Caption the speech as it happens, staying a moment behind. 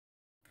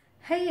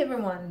Hey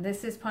everyone,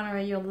 this is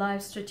Panara, your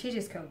life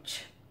strategies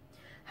coach.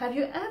 Have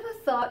you ever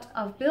thought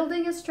of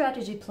building a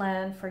strategy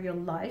plan for your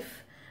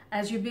life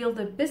as you build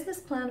a business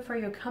plan for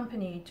your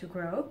company to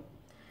grow?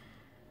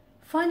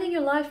 Finding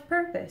your life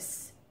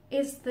purpose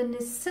is the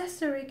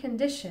necessary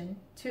condition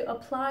to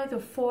apply the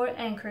 4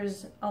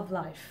 anchors of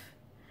life.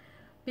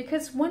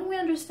 Because when we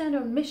understand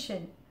our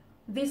mission,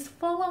 these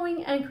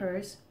following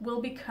anchors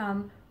will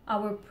become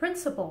our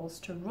principles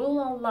to rule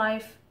our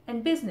life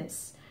and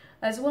business,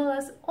 as well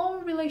as all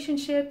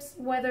relationships,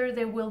 whether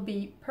they will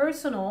be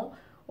personal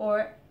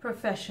or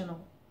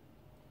professional.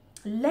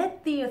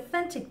 Let the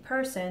authentic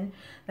person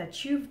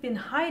that you've been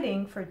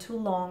hiding for too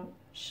long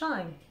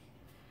shine.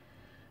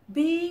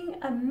 Being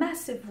a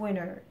massive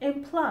winner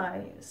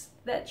implies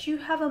that you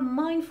have a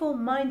mindful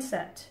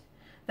mindset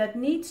that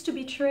needs to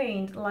be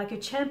trained like a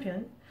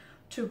champion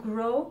to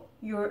grow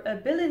your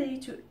ability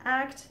to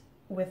act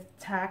with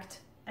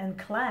tact and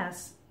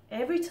class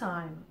every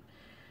time,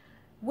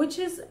 which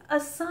is a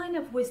sign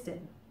of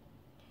wisdom.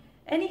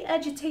 Any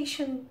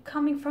agitation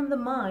coming from the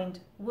mind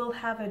will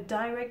have a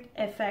direct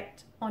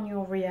effect on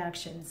your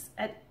reactions,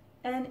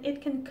 and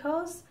it can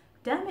cause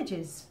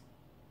damages.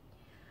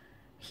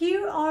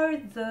 Here are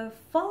the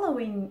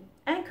following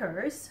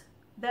anchors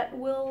that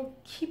will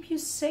keep you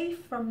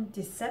safe from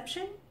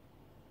deception,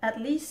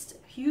 at least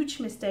huge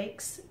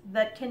mistakes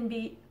that can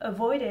be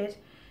avoided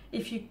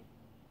if you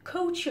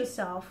coach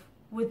yourself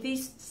with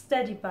these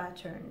steady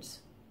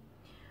patterns.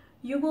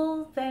 You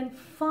will then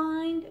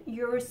find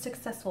your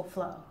successful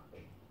flow.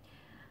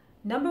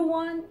 Number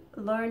 1,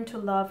 learn to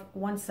love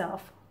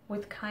oneself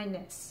with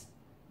kindness.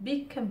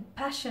 Be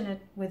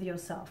compassionate with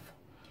yourself.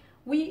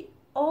 We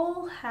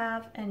all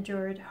have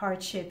endured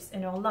hardships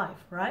in our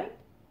life, right?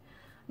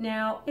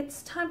 Now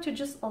it's time to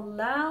just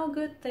allow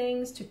good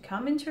things to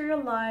come into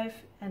your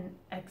life and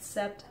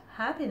accept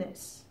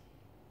happiness.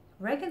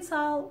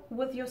 Reconcile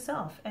with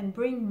yourself and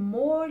bring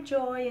more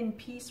joy and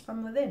peace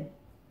from within.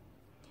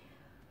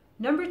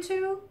 Number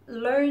 2,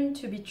 learn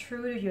to be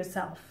true to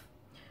yourself.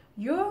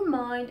 Your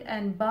mind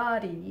and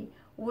body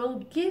will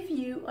give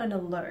you an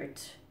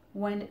alert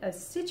when a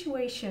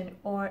situation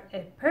or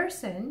a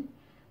person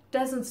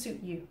doesn't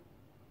suit you.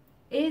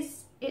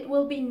 It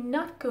will be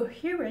not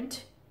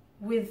coherent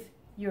with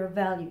your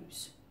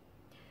values.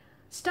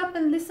 Stop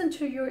and listen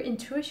to your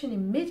intuition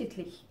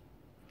immediately.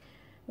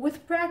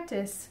 With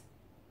practice,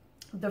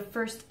 the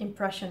first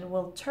impression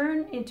will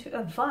turn into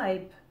a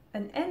vibe,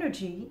 an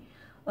energy,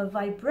 a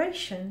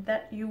vibration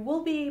that you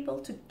will be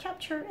able to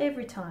capture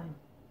every time.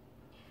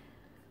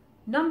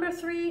 Number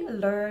 3,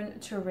 learn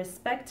to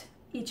respect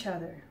each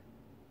other.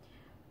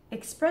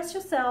 Express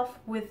yourself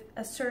with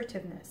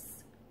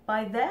assertiveness.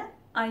 By that,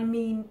 I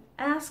mean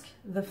ask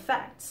the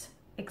facts.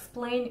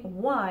 Explain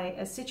why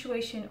a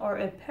situation or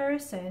a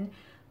person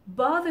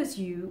bothers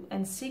you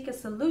and seek a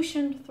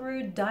solution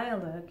through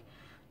dialogue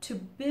to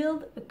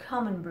build a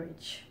common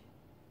bridge.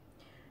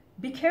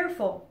 Be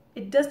careful,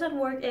 it does not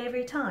work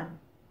every time.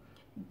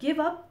 Give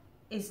up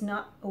is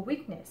not a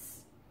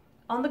weakness.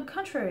 On the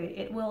contrary,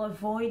 it will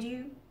avoid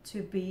you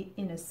to be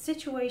in a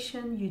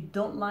situation you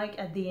don't like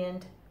at the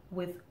end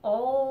with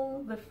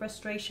all the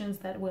frustrations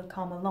that will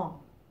come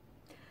along.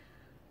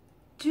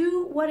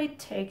 Do what it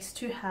takes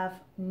to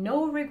have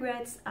no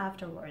regrets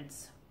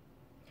afterwards.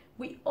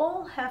 We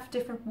all have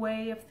different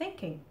ways of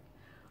thinking.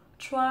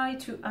 Try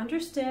to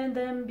understand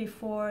them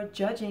before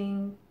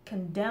judging,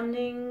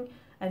 condemning,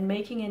 and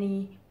making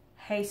any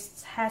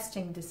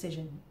hasting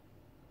decision.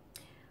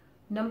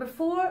 Number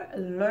 4,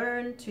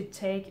 learn to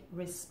take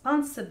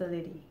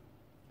responsibility.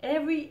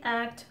 Every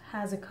act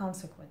has a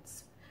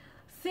consequence.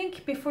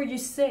 Think before you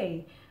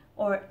say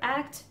or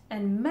act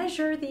and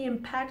measure the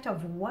impact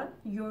of what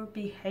your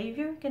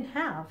behavior can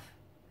have.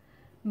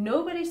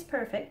 Nobody's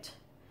perfect.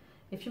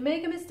 If you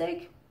make a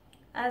mistake,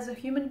 as a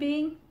human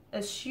being,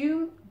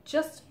 assume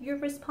just your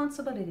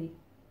responsibility.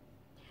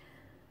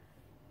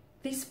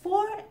 These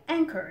 4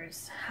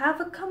 anchors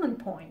have a common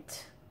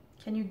point.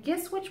 Can you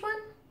guess which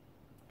one?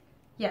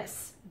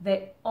 Yes,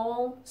 they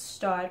all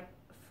start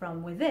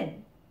from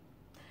within.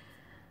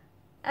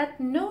 At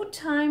no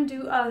time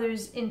do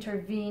others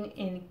intervene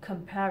in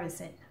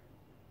comparison.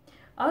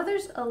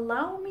 Others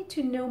allow me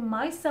to know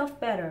myself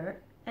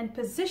better and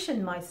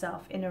position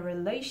myself in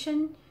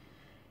relation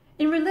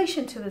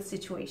to the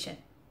situation.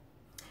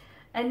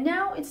 And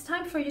now it's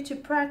time for you to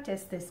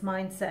practice this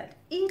mindset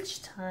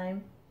each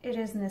time it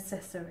is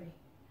necessary.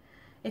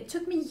 It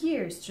took me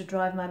years to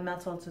drive my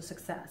mental to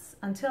success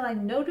until I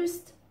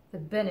noticed the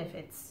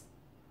benefits.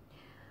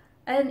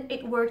 And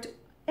it worked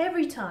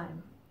every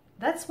time.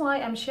 That's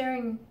why I'm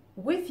sharing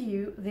with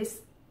you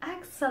this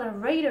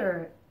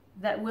accelerator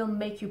that will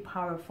make you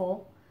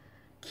powerful,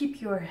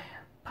 keep your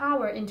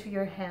power into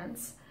your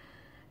hands,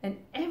 and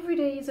every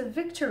day is a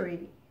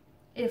victory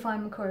if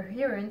I'm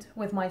coherent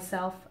with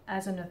myself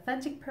as an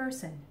authentic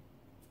person.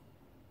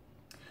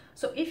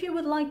 So if you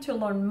would like to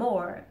learn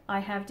more, I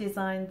have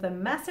designed the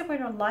Massive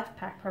Winner Life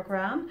Pack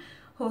program,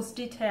 whose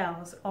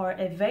details are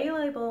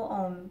available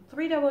on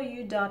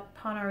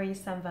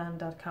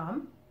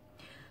www.panarisamvan.com.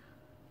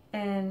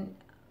 And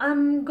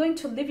I'm going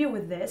to leave you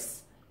with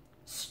this.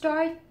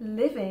 Start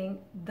living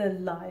the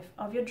life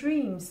of your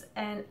dreams,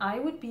 and I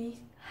would be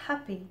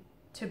happy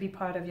to be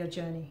part of your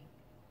journey.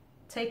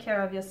 Take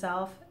care of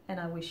yourself, and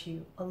I wish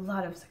you a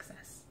lot of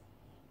success.